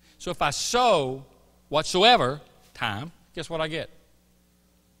 So if I sow whatsoever, time, guess what I get?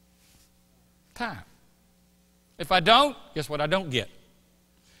 Time. If I don't, guess what I don't get?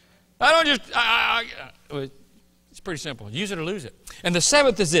 I don't just, it's pretty simple. Use it or lose it. And the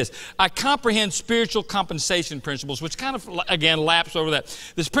 7th is this. I comprehend spiritual compensation principles, which kind of, again, laps over that.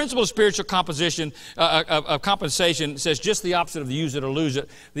 This principle of spiritual compensation says just the opposite of the use it or lose it.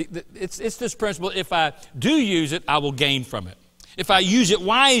 It's this principle, if I do use it, I will gain from it. If I use it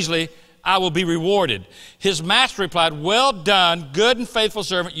wisely, I will be rewarded. His master replied, well done, good and faithful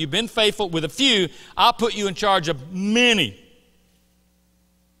servant. You've been faithful with a few. I'll put you in charge of many.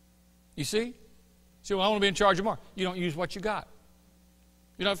 You see? So I want to be in charge of more. You don't use what you got.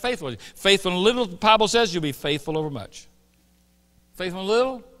 You're not faithful. Faithful in little, the Bible says you'll be faithful over much. Faithful in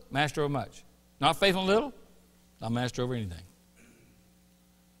little, master over much. Not faithful in little, not master over anything.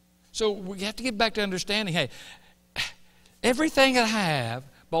 So we have to get back to understanding, hey, everything I have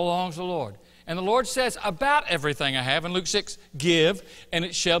belongs to the Lord. And the Lord says about everything I have in Luke 6, give, and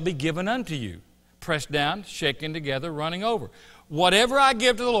it shall be given unto you. pressed down, shaken together, running over. Whatever I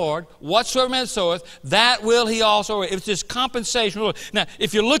give to the Lord, whatsoever man soweth, that will he also reap. It's this compensation. Now,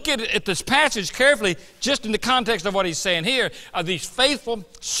 if you look at this passage carefully, just in the context of what he's saying here, of these faithful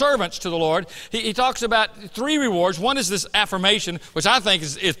servants to the Lord, he talks about 3 rewards. One is this affirmation, which I think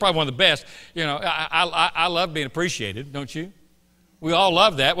is probably one of the best. You know, I love being appreciated, don't you? We all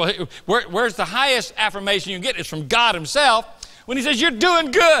love that. Well, where's the highest affirmation you can get? It's from God himself when he says, you're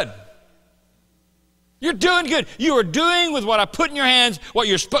doing good. You're doing good. You are doing with what I put in your hands what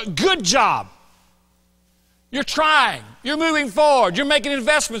you're supposed. Good job. You're trying. You're moving forward. You're making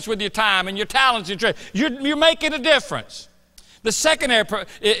investments with your time and your talents and your trade. You're making a difference. The second area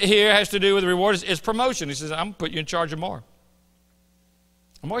here has to do with the reward is promotion. He says, I'm going to put you in charge of more.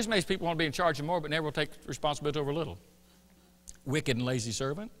 I'm always amazed people want to be in charge of more, but never will take responsibility over little. Wicked and lazy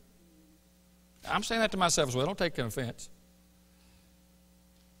servant. I'm saying that to myself as well. Don't take an offense.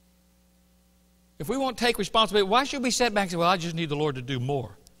 If we won't take responsibility, why should we sit back and say, well, I just need the Lord to do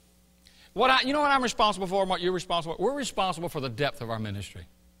more? You know what I'm responsible for and what you're responsible for? We're responsible for the depth of our ministry.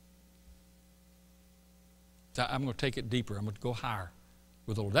 So I'm going to take it deeper. I'm going to go higher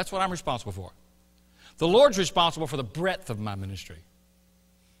with the Lord. That's what I'm responsible for. The Lord's responsible for the breadth of my ministry.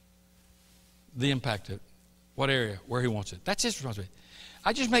 The impact of it. What area, where he wants it. That's his responsibility.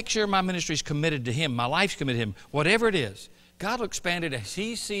 I just make sure my ministry is committed to him. My life's committed to him. Whatever it is, God will expand it as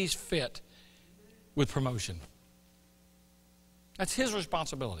he sees fit with promotion. That's his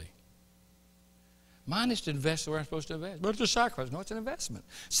responsibility. Mine is to invest where I'm supposed to invest. But it's a sacrifice. No, it's an investment.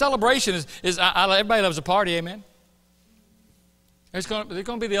 Celebration is everybody loves a party, amen? There's going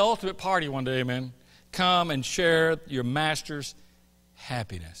to be the ultimate party one day, amen? Come and share your master's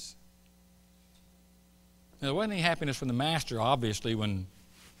happiness. Now, there wasn't any happiness from the master, obviously, when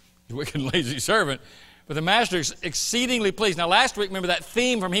the wicked and lazy servant. But the master is exceedingly pleased. Now, last week, remember that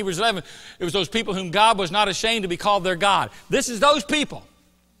theme from Hebrews 11? It was those people whom God was not ashamed to be called their God. This is those people.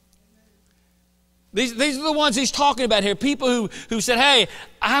 These are the ones he's talking about here. People who said, hey,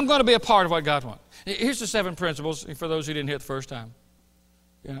 I'm going to be a part of what God wants. Here's the 7 principles for those who didn't hear it the first time.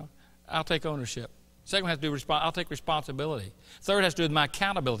 You know, I'll take ownership. Second one has to do with I'll take responsibility. Third has to do with my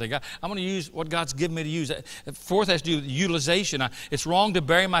accountability. I'm going to use what God's given me to use. Fourth has to do with utilization. It's wrong to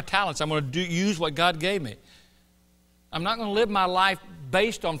bury my talents. I'm going to use what God gave me. I'm not going to live my life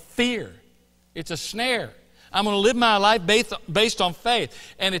based on fear. It's a snare. I'm going to live my life based on faith.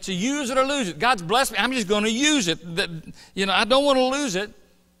 And it's a use it or lose it. God's blessed me. I'm just going to use it. I don't want to lose it. And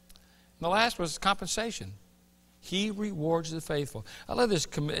the last was compensation. He rewards the faithful. I love this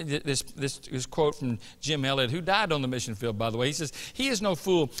quote from Jim Elliot, who died on the mission field, by the way. He says, he is no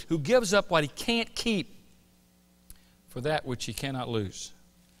fool who gives up what he can't keep for that which he cannot lose.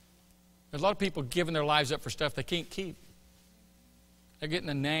 There's a lot of people giving their lives up for stuff they can't keep. They're getting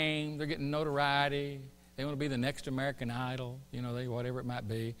a name. They're getting notoriety. They want to be the next American Idol, whatever it might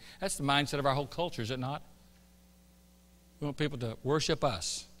be. That's the mindset of our whole culture, is it not? We want people to worship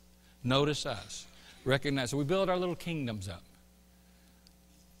us, notice us. Recognize. So we build our little kingdoms up.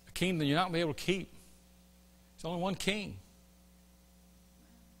 A kingdom you're not going to be able to keep. There's only one king.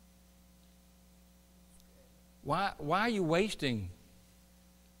 Why are you wasting?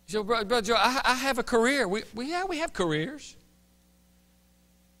 You say, Brother Joe, I have a career. We have careers.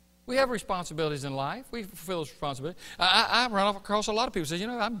 We have responsibilities in life. We fulfill those responsibilities. I run across a lot of people who say,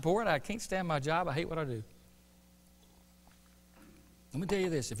 I'm bored. I can't stand my job. I hate what I do. Let me tell you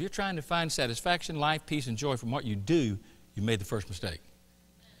this. If you're trying to find satisfaction, life, peace, and joy from what you do, you made the first mistake.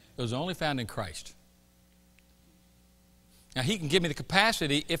 Those are only found in Christ. Now, he can give me the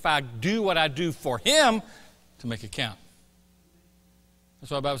capacity, if I do what I do for him, to make it count. That's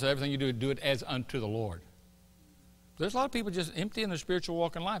why the Bible says everything you do it as unto the Lord. There's a lot of people just empty in their spiritual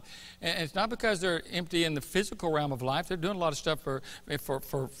walk in life. And it's not because they're empty in the physical realm of life. They're doing a lot of stuff for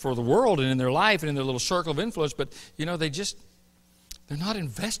the world and in their life and in their little circle of influence. But, they're not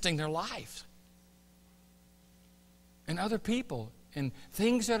investing their life in other people, in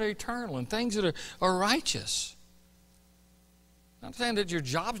things that are eternal, and things that are righteous. I'm saying that your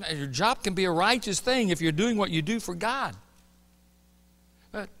job can be a righteous thing if you're doing what you do for God.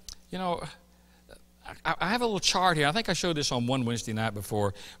 But, I have a little chart here. I think I showed this on one Wednesday night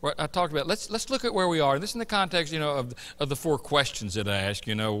before, where I talked about, let's look at where we are. This is in the context, of the 4 questions that I ask,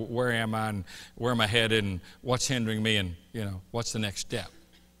 where am I and where am I headed and what's hindering me and, what's the next step.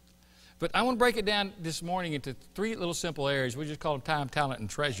 But I want to break it down this morning into 3 little simple areas. We just call them time, talent, and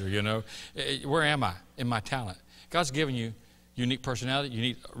treasure, Where am I in my talent? God's given you unique personality,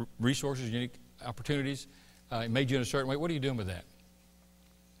 unique resources, unique opportunities. He made you in a certain way. What are you doing with that?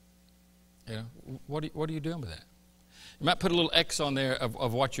 What are you doing with that? You might put a little X on there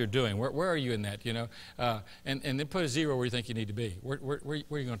of what you're doing. Where are you in that, you know? And then put a 0 where you think you need to be. Where are you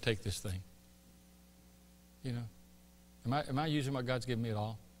going to take this thing? You know? Am I using what God's given me at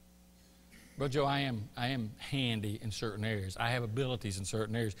all? Brother Joe, I am handy in certain areas. I have abilities in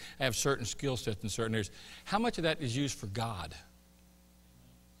certain areas. I have certain skill sets in certain areas. How much of that is used for God?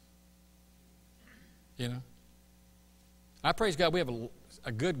 You know? I praise God we have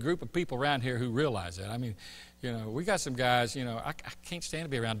a good group of people around here who realize that. I mean, you know, we got some guys, you know, I can't stand to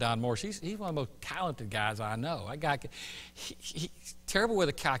be around Don Morris. He's one of the most talented guys I know. That guy, he's terrible with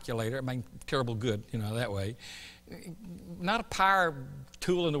a calculator. I mean, terrible good, you know, that way. Not a power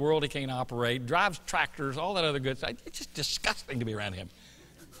tool in the world he can't operate. Drives tractors, all that other good stuff. It's just disgusting to be around him.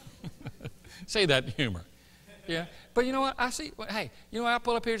 Say that in humor. Yeah. But you know what? Hey, you know what? I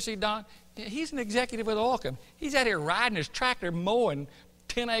pull up here to see Don. He's an executive with oil company. He's out here riding his tractor, mowing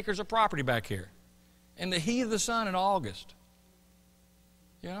 10 acres of property back here in the heat of the sun in August.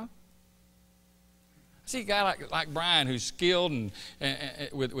 You know? I see a guy like Brian who's skilled and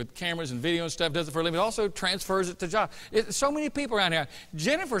with cameras and video and stuff, does it for a living, also transfers it to job. So many people around here.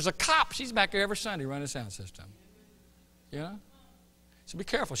 Jennifer's a cop. She's back there every Sunday running a sound system. You know? So be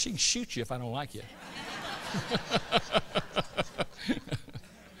careful. She can shoot you if I don't like you.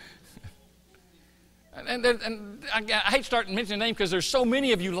 And I hate starting mentioning names because there's so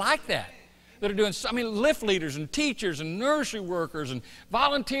many of you like that are doing, I mean, lift leaders and teachers and nursery workers and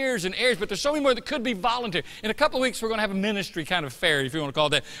volunteers in areas, but there's so many more that could be volunteer. In a couple of weeks, we're going to have a ministry kind of fair, if you want to call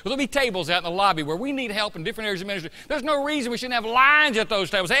it that. There'll be tables out in the lobby where we need help in different areas of ministry. There's no reason we shouldn't have lines at those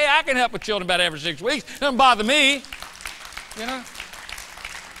tables. Hey, I can help with children about every 6 weeks. Doesn't bother me. You know?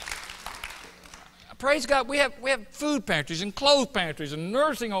 Praise God, we have food pantries and clothes pantries and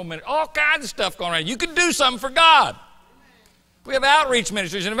nursing home ministries, all kinds of stuff going on. You can do something for God. We have outreach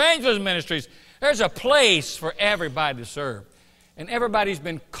ministries and evangelism ministries. There's a place for everybody to serve. And everybody's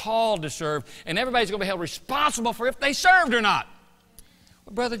been called to serve. And everybody's going to be held responsible for if they served or not.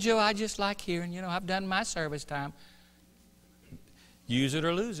 Well, Brother Joe, I just like hearing, you know, I've done my service time. Use it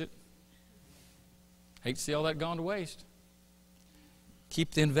or lose it. Hate to see all that gone to waste.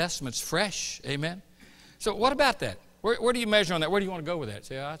 Keep the investments fresh. Amen. So what about that? Where do you measure on that? Where do you want to go with that?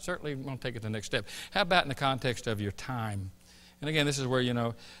 Say, I certainly want to take it to the next step. How about in the context of your time? And again, this is where, you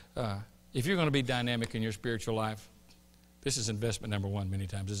know, if you're going to be dynamic in your spiritual life, this is investment number one many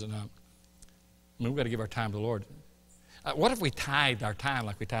times, is it not? I mean, we've got to give our time to the Lord. What if we tithe our time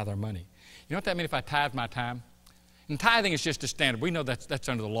like we tithe our money? You know what that means if I tithe my time? And tithing is just a standard. We know that's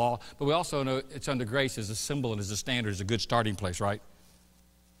under the law, but we also know it's under grace as a symbol and as a standard, as a good starting place, right?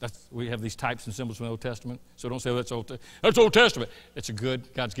 We have these types and symbols from the Old Testament, so don't say that's Old Testament. It's a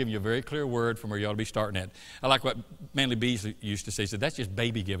good, God's given you a very clear word from where you ought to be starting at. I like what Manly Bees used to say. He said, that's just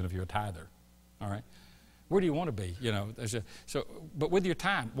baby giving if you're a tither, all right? Where do you want to be, you know? But with your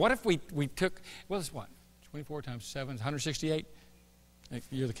time, what if we took, well, it's what, 24 times 7, 168?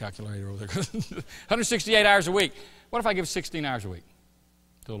 You're the calculator over there. 168 hours a week. What if I give 16 hours a week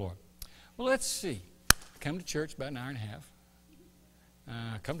to the Lord? Well, let's see. Come to church about an hour and a half.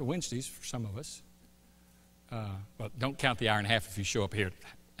 Come to Wednesdays for some of us. Well, don't count the hour and a half if you show up here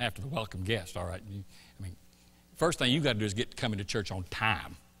after the welcome guest, all right? I mean, first thing you got to do is get coming to church on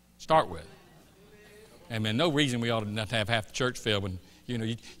time. Start with. I mean, no reason we ought to not have half the church filled when, you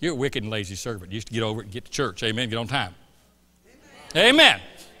know, you're a wicked and lazy servant. You used to get over it and get to church. Amen. Get on time. Amen.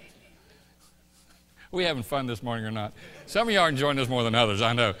 We having fun this morning or not? Some of you are enjoying this more than others,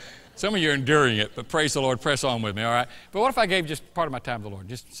 I know. Some of you are enduring it, but praise the Lord, press on with me, all right? But what if I gave just part of my time to the Lord,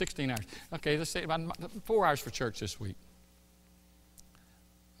 just 16 hours? Okay, let's say about 4 hours for church this week.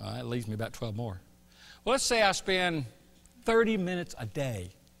 That leaves me about 12 more. Well, let's say I spend 30 minutes a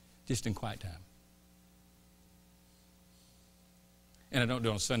day just in quiet time. And I don't do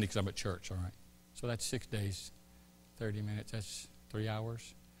it on Sunday because I'm at church, all right? So that's 6 days, 30 minutes, that's 3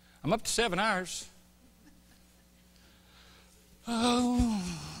 hours. I'm up to 7 hours. Oh.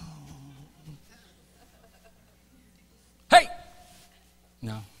 Hey!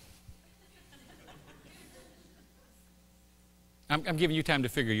 No. I'm giving you time to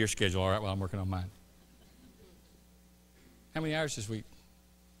figure your schedule, all right, while I'm working on mine. How many hours this week,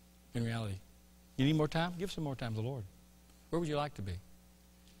 in reality? You need more time? Give some more time to the Lord. Where would you like to be?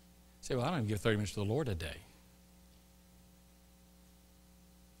 Say, well, I don't even give 30 minutes to the Lord a day.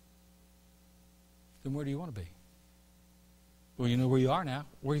 Then where do you want to be? Well, you know where you are now.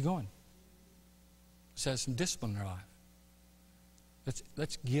 Where are you going? Let's have some discipline in our life.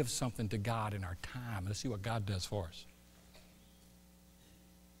 Let's give something to God in our time. Let's see what God does for us.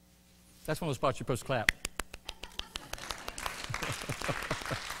 That's one of those spots you're supposed to clap.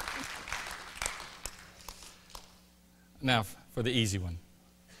 Now, for the easy one.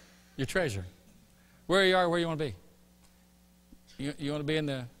 Your treasure. Where you are, where you want to be. You want to be in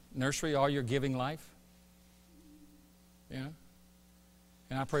the nursery all your giving life? Yeah.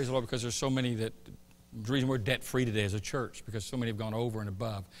 And I praise the Lord because there's so many that, the reason we're debt-free today as a church, because so many have gone over and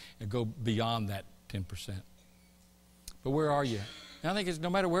above and go beyond that 10%. But where are you? And I think it's no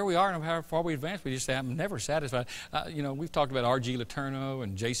matter where we are and how far we advance, we just say, I'm never satisfied. We've talked about R.G. Letourneau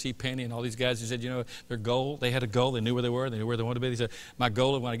and J.C. Penney and all these guys who said, their goal, they had a goal, they knew where they were, they knew where they wanted to be. They said, my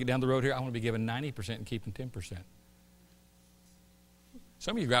goal is when I get down the road here, I want to be giving 90% and keeping 10%.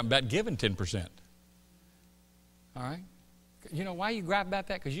 Some of you grab about giving 10%. All right? You know why you grab about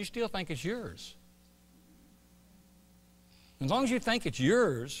that? Because you still think it's yours. As long as you think it's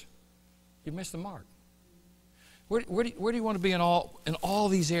yours, you've missed the mark. Where do you want to be in all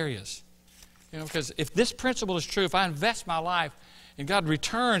these areas? Because if this principle is true, if I invest my life and God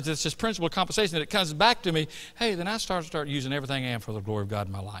returns this principle of compensation, that it comes back to me, hey, then I start using everything I am for the glory of God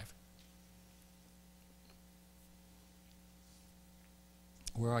in my life.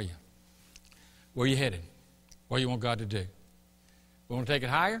 Where are you? Where are you headed? What do you want God to do? We want to take it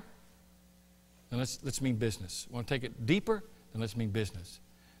higher? Then let's mean business. We want to take it deeper? Then let's mean business.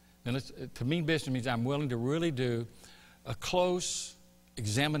 Then to mean business means I'm willing to really do a close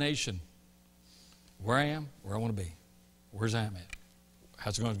examination. Where I am, where I want to be. Where's I am at?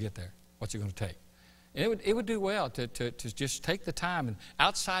 How's it going to get there? What's it going to take? And it would do well to just take the time and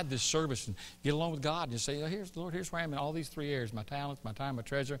outside this service and get along with God and just say, Lord, here's where I am in all these three areas, my talents, my time, my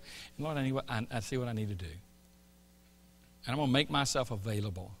treasure. And Lord, I see what I need to do. And I'm going to make myself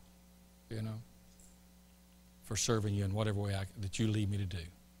available, for serving you in whatever way that you lead me to do.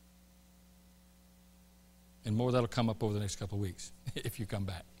 And more that'll come up over the next couple of weeks, if you come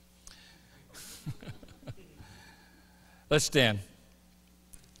back. Let's stand.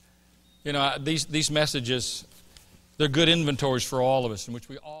 These messages, they're good inventories for all of us in which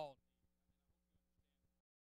we all